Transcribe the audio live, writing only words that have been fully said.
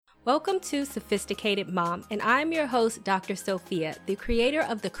Welcome to Sophisticated Mom, and I'm your host, Dr. Sophia, the creator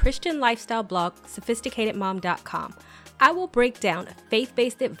of the Christian lifestyle blog, sophisticatedmom.com. I will break down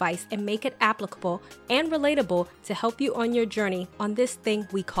faith-based advice and make it applicable and relatable to help you on your journey on this thing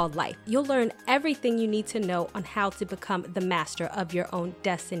we call life. You'll learn everything you need to know on how to become the master of your own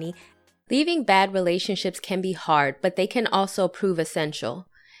destiny. Leaving bad relationships can be hard, but they can also prove essential.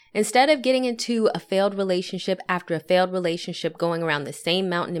 Instead of getting into a failed relationship after a failed relationship, going around the same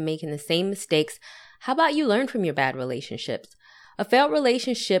mountain and making the same mistakes, how about you learn from your bad relationships? A failed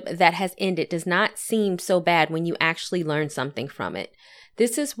relationship that has ended does not seem so bad when you actually learn something from it.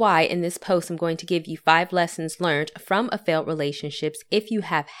 This is why in this post I'm going to give you 5 lessons learned from a failed relationships. If you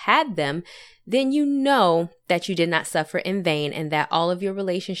have had them, then you know that you did not suffer in vain and that all of your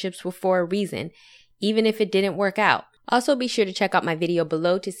relationships were for a reason, even if it didn't work out. Also, be sure to check out my video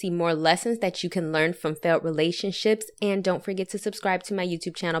below to see more lessons that you can learn from failed relationships, and don't forget to subscribe to my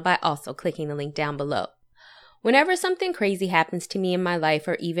YouTube channel by also clicking the link down below. Whenever something crazy happens to me in my life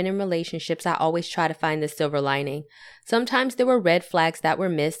or even in relationships, I always try to find the silver lining. Sometimes there were red flags that were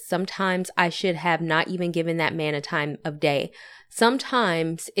missed. Sometimes I should have not even given that man a time of day.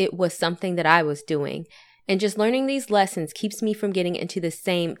 Sometimes it was something that I was doing. And just learning these lessons keeps me from getting into the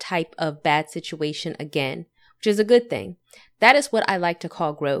same type of bad situation again, which is a good thing. That is what I like to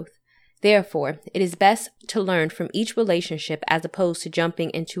call growth. Therefore, it is best to learn from each relationship as opposed to jumping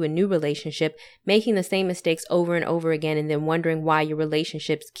into a new relationship, making the same mistakes over and over again, and then wondering why your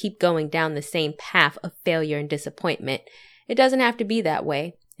relationships keep going down the same path of failure and disappointment. It doesn't have to be that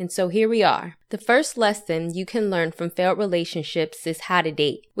way. And so here we are. The first lesson you can learn from failed relationships is how to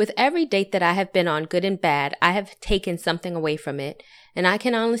date. With every date that I have been on, good and bad, I have taken something away from it. And I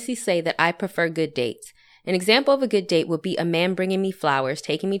can honestly say that I prefer good dates. An example of a good date would be a man bringing me flowers,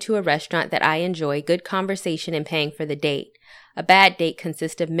 taking me to a restaurant that I enjoy, good conversation, and paying for the date. A bad date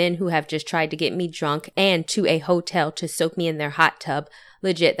consists of men who have just tried to get me drunk and to a hotel to soak me in their hot tub.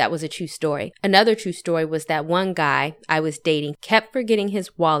 Legit, that was a true story. Another true story was that one guy I was dating kept forgetting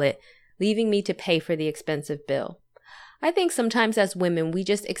his wallet, leaving me to pay for the expensive bill. I think sometimes as women, we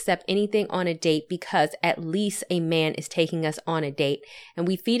just accept anything on a date because at least a man is taking us on a date. And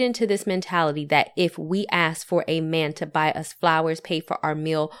we feed into this mentality that if we ask for a man to buy us flowers, pay for our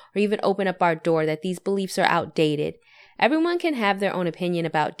meal, or even open up our door, that these beliefs are outdated. Everyone can have their own opinion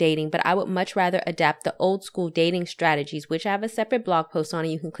about dating, but I would much rather adapt the old school dating strategies, which I have a separate blog post on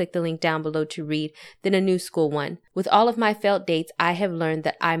and you can click the link down below to read, than a new school one. With all of my failed dates, I have learned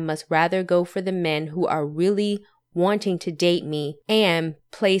that I must rather go for the men who are really wanting to date me and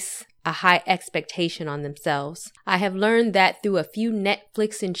place a high expectation on themselves. I have learned that through a few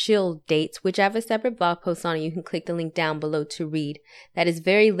Netflix and chill dates, which I have a separate blog post on and you can click the link down below to read, that is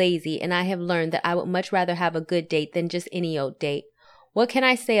very lazy, and I have learned that I would much rather have a good date than just any old date. What can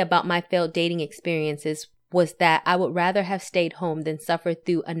I say about my failed dating experiences was that I would rather have stayed home than suffer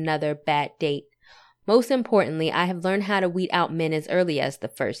through another bad date. Most importantly, I have learned how to weed out men as early as the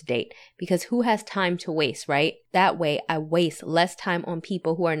first date, because who has time to waste, right? That way, I waste less time on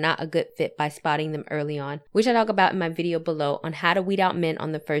people who are not a good fit by spotting them early on, which I talk about in my video below on how to weed out men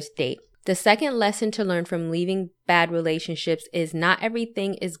on the first date. The second lesson to learn from leaving bad relationships is not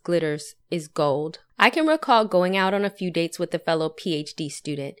everything is glitters is gold. I can recall going out on a few dates with a fellow PhD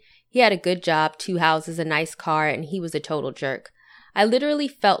student. He had a good job, 2 houses, a nice car, and he was a total jerk. I literally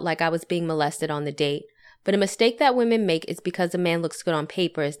felt like I was being molested on the date. But a mistake that women make is because a man looks good on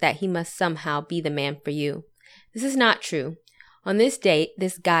paper is that he must somehow be the man for you. This is not true. On this date,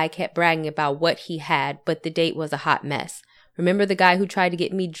 this guy kept bragging about what he had, but the date was a hot mess. Remember the guy who tried to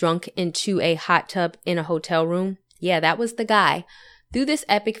get me drunk into a hot tub in a hotel room? Yeah, that was the guy. Through this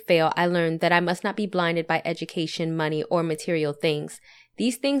epic fail, I learned that I must not be blinded by education, money, or material things.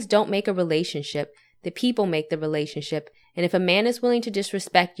 These things don't make a relationship. The people make the relationship. And if a man is willing to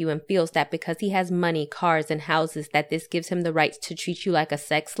disrespect you and feels that because he has money, cars, and houses that this gives him the right to treat you like a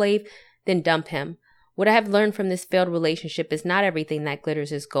sex slave, then dump him. What I have learned from this failed relationship is not everything that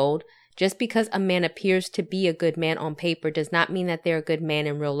glitters is gold. Just because a man appears to be a good man on paper does not mean that they're a good man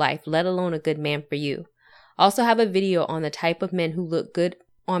in real life, let alone a good man for you. I also have a video on the type of men who look good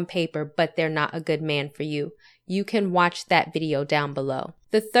on paper, but they're not a good man for you. You can watch that video down below.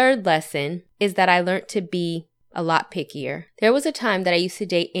 The third lesson is that I learned to be a lot pickier. There was a time that I used to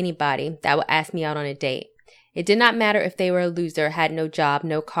date anybody that would ask me out on a date. It did not matter if they were a loser, had no job,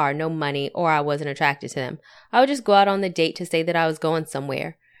 no car, no money, or I wasn't attracted to them. I would just go out on the date to say that I was going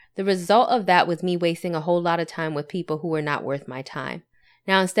somewhere. The result of that was me wasting a whole lot of time with people who were not worth my time.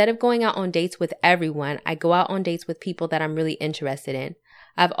 Now, instead of going out on dates with everyone, I go out on dates with people that I'm really interested in.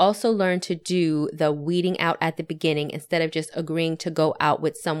 I've also learned to do the weeding out at the beginning instead of just agreeing to go out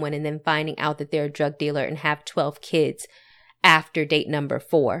with someone and then finding out that they're a drug dealer and have 12 kids after date number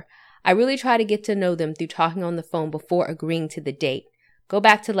 4. I really try to get to know them through talking on the phone before agreeing to the date. Go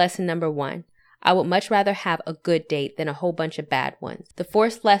back to lesson number 1. I would much rather have a good date than a whole bunch of bad ones. The 4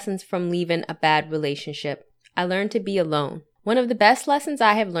 lessons from leaving a bad relationship. I learned to be alone. One of the best lessons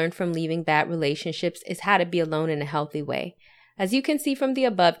I have learned from leaving bad relationships is how to be alone in a healthy way. As you can see from the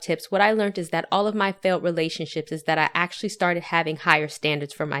above tips, what I learned is that all of my failed relationships is that I actually started having higher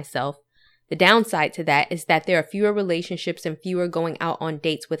standards for myself. The downside to that is that there are fewer relationships and fewer going out on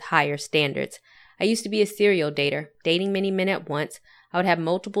dates with higher standards. I used to be a serial dater, dating many men at once. I would have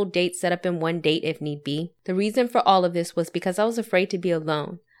multiple dates set up in one date if need be. The reason for all of this was because I was afraid to be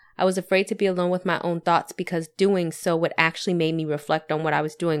alone. I was afraid to be alone with my own thoughts because doing so would actually make me reflect on what I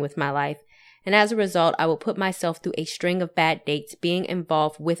was doing with my life. And as a result, I would put myself through a string of bad dates, being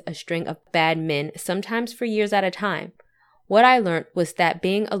involved with a string of bad men, sometimes for years at a time. What I learned was that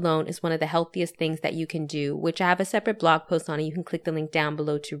being alone is one of the healthiest things that you can do, which I have a separate blog post on, and you can click the link down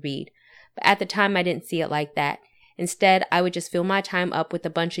below to read. But at the time, I didn't see it like that. Instead, I would just fill my time up with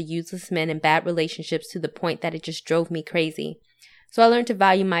a bunch of useless men and bad relationships to the point that it just drove me crazy. So I learned to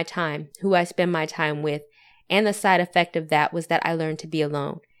value my time, who I spend my time with, and the side effect of that was that I learned to be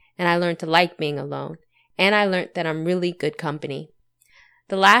alone. And I learned to like being alone. And I learned that I'm really good company.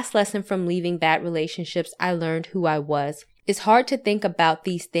 The last lesson from leaving bad relationships, I learned who I was. It's hard to think about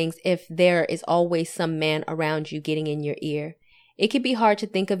these things if there is always some man around you getting in your ear. It can be hard to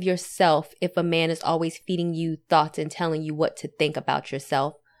think of yourself if a man is always feeding you thoughts and telling you what to think about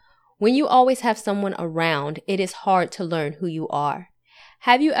yourself. When you always have someone around, it is hard to learn who you are.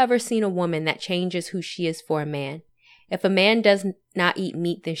 Have you ever seen a woman that changes who she is for a man? If a man does not eat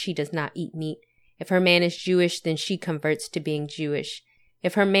meat, then she does not eat meat. If her man is Jewish, then she converts to being Jewish.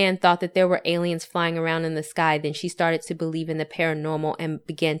 If her man thought that there were aliens flying around in the sky, then she started to believe in the paranormal and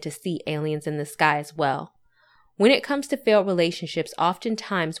began to see aliens in the sky as well. When it comes to failed relationships,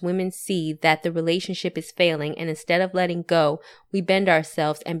 oftentimes women see that the relationship is failing, and instead of letting go, we bend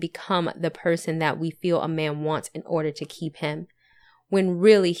ourselves and become the person that we feel a man wants in order to keep him. When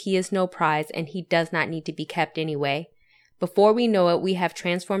really he is no prize and he does not need to be kept anyway. Before we know it, we have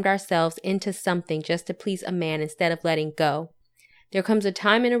transformed ourselves into something just to please a man instead of letting go. There comes a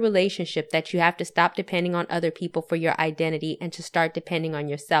time in a relationship that you have to stop depending on other people for your identity and to start depending on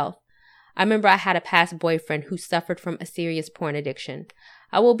yourself. I remember I had a past boyfriend who suffered from a serious porn addiction.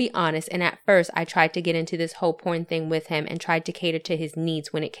 I will be honest, and at first I tried to get into this whole porn thing with him and tried to cater to his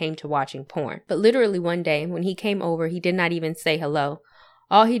needs when it came to watching porn. But literally one day when he came over, he did not even say hello.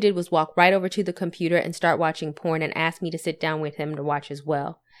 All he did was walk right over to the computer and start watching porn and ask me to sit down with him to watch as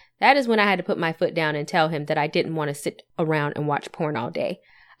well. That is when I had to put my foot down and tell him that I didn't want to sit around and watch porn all day.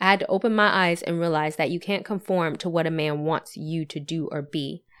 I had to open my eyes and realize that you can't conform to what a man wants you to do or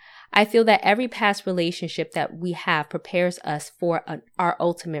be. I feel that every past relationship that we have prepares us for our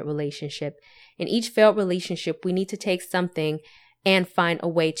ultimate relationship. In each failed relationship, we need to take something and find a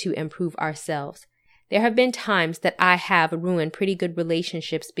way to improve ourselves. There have been times that I have ruined pretty good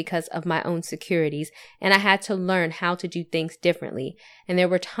relationships because of my own insecurities, and I had to learn how to do things differently. And there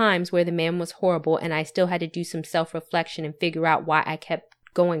were times where the man was horrible and I still had to do some self-reflection and figure out why I kept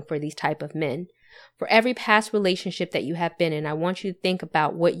going for these type of men. For every past relationship that you have been in, I want you to think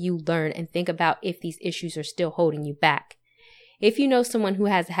about what you learned and think about if these issues are still holding you back. If you know someone who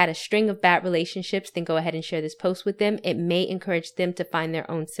has had a string of bad relationships, then go ahead and share this post with them. It may encourage them to find their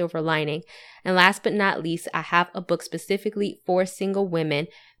own silver lining. And last but not least, I have a book specifically for single women,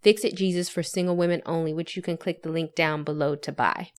 Fix It Jesus for Single Women Only, which you can click the link down below to buy.